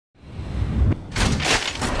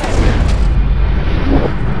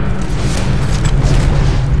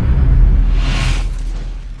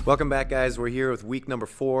Welcome back, guys. We're here with week number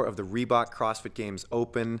 4 of the Reebok CrossFit Games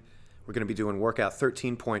Open. We're going to be doing workout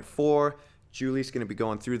 13.4. Julie's going to be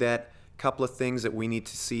going through that. Couple of things that we need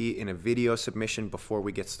to see in a video submission before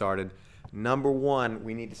we get started. Number 1,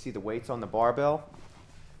 we need to see the weights on the barbell.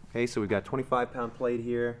 Okay, so we've got 25-pound plate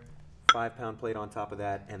here, 5-pound plate on top of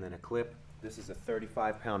that, and then a clip. This is a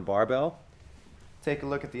 35-pound barbell. Take a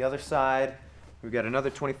look at the other side. We've got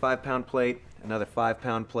another 25-pound plate, another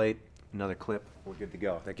 5-pound plate, another clip. We're good to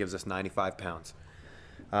go. That gives us 95 pounds.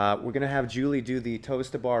 We're going to have Julie do the toes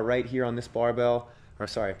to bar right here on this barbell, or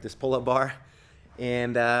sorry, this pull-up bar.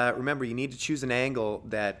 And remember, you need to choose an angle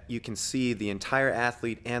that you can see the entire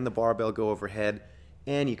athlete and the barbell go overhead,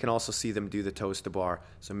 and you can also see them do the toes to bar.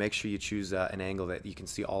 So make sure you choose an angle that you can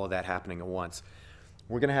see all of that happening at once.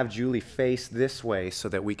 We're going to have Julie face this way so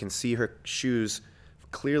that we can see her shoes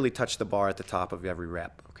clearly touch the bar at the top of every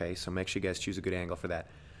rep. Okay, so make sure you guys choose a good angle for that.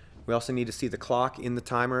 We also need to see the clock in the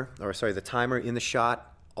timer, or sorry, the timer in the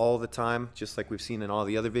shot all the time, just like we've seen in all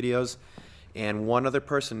the other videos. And one other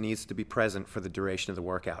person needs to be present for the duration of the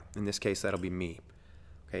workout. In this case, that'll be me.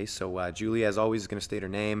 Okay, so Julie, as always, is going to state her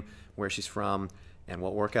name, where she's from, and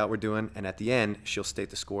what workout we're doing. And at the end, she'll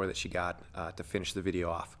state the score that she got to finish the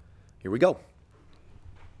video off. Here we go.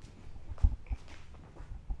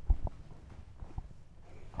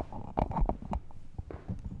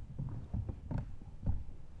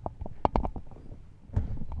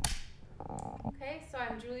 Okay, so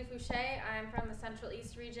I'm Julie Foucher. I'm from the Central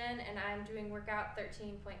East region, and I'm doing workout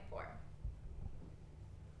 13.4.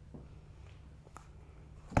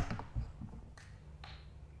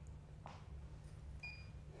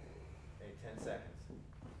 Okay, 10 seconds.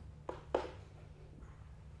 5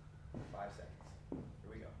 seconds.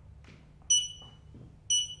 Here we go.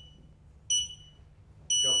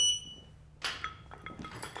 Go.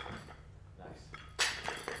 Nice.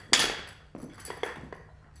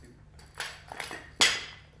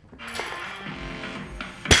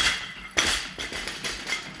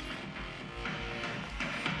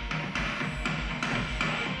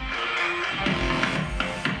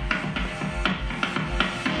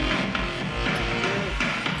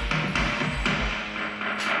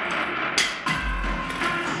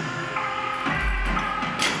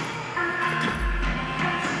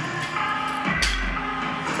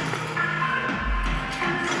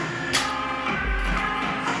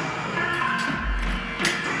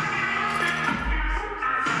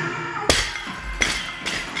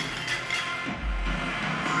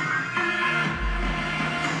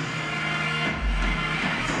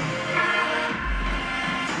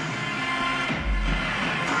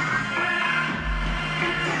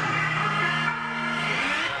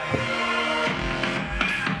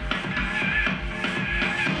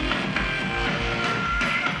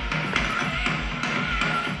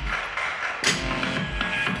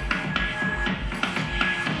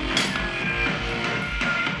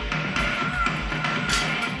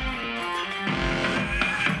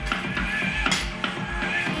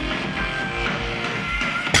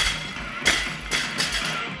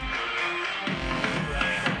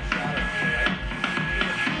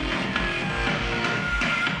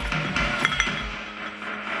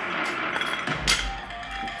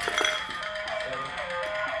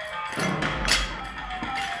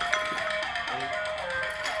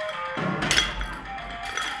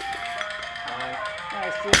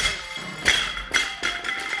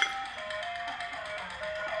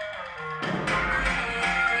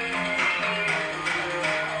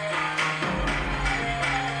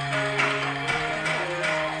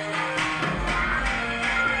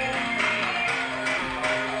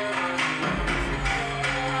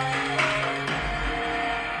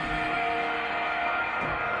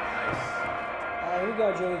 Here we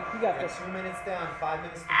go, Julie. You got this. 2 minutes down, 5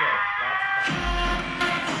 minutes to go. Lots of time.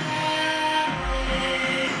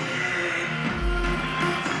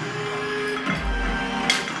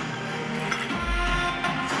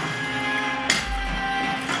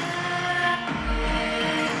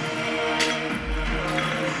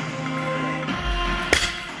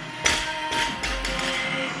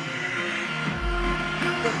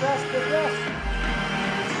 Good rest, good rest.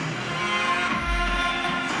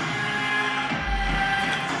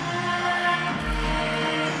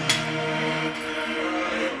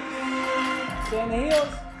 Stay on the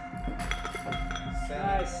heels.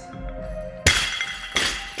 Nice.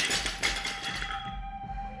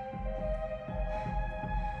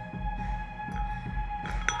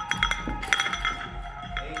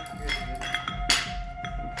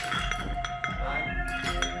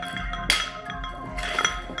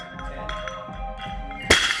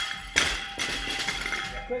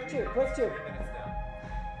 Quick two, quick two. 3 minutes down.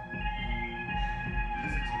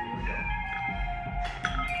 Easy two.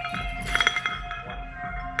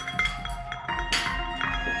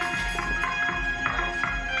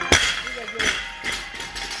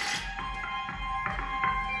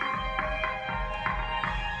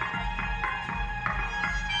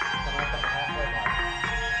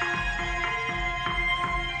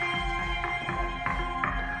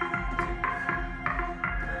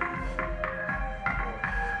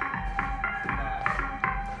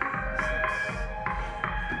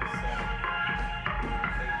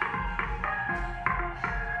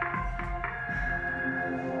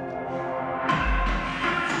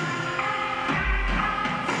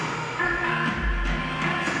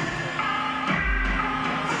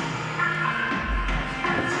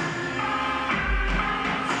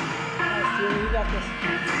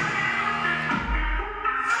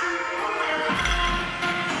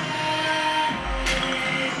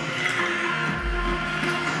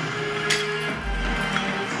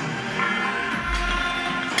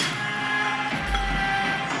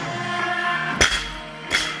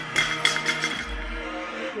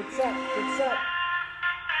 Good set. Good set.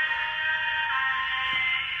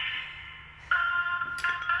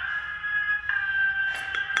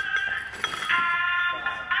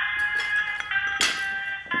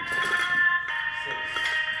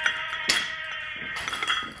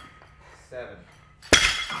 Seven.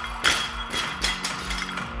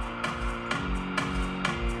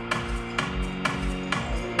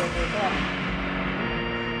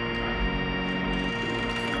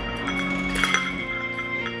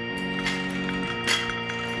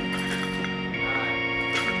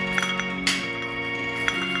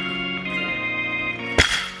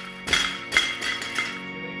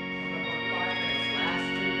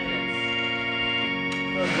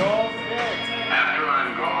 After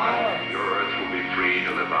I'm gone, your Earth will be free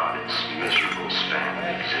to live out its miserable span of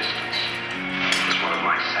existence. It's one of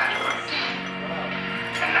my satellites.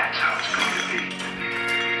 And that's how it's going to be.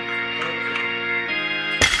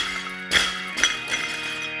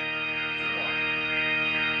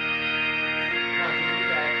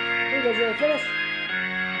 Here we go, Julie. Finish.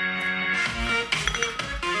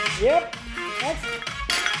 Yep. Next.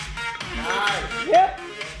 Nice. Yep.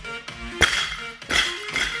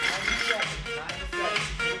 90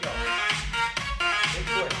 seconds. Here we go. Big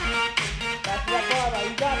push. Back to that barbell.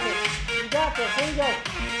 You got this. You got this. Here we go.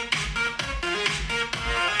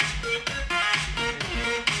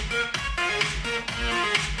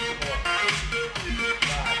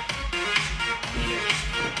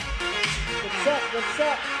 Good set. Good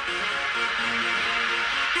set.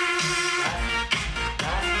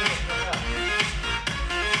 Last minute coming up.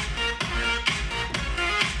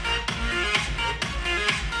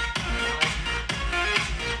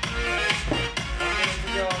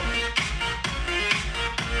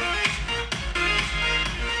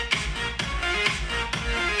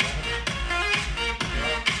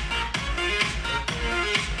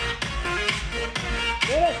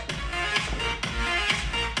 Finish.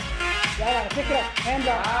 Got on it. Pick it up. Hands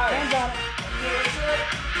on it. Hands on it.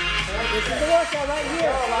 This is the workout right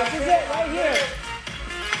here. This is it right here.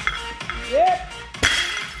 Yep.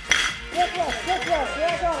 Quick rest. Quick rest.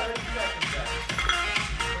 Back on it. Back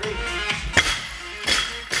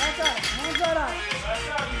on it. Hands right on it.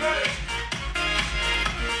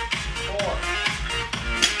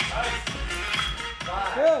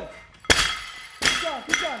 Good. Keep going.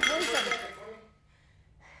 Keep going. 20 seconds.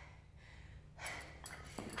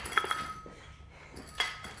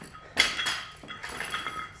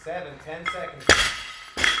 Seven, 10 seconds.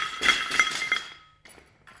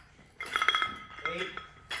 8,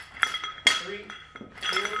 3, 2,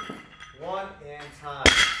 1, and time.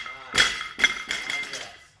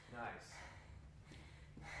 Nice.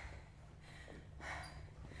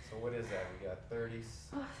 So what is that? We got 30,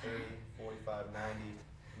 45, 90,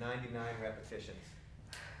 99 repetitions,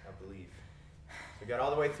 I believe. We got all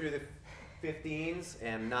the way through the 15s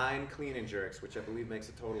and 9 clean and jerks, which I believe makes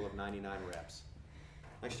a total of 99 reps.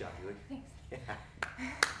 Nice job, Julie. Thanks. Yeah.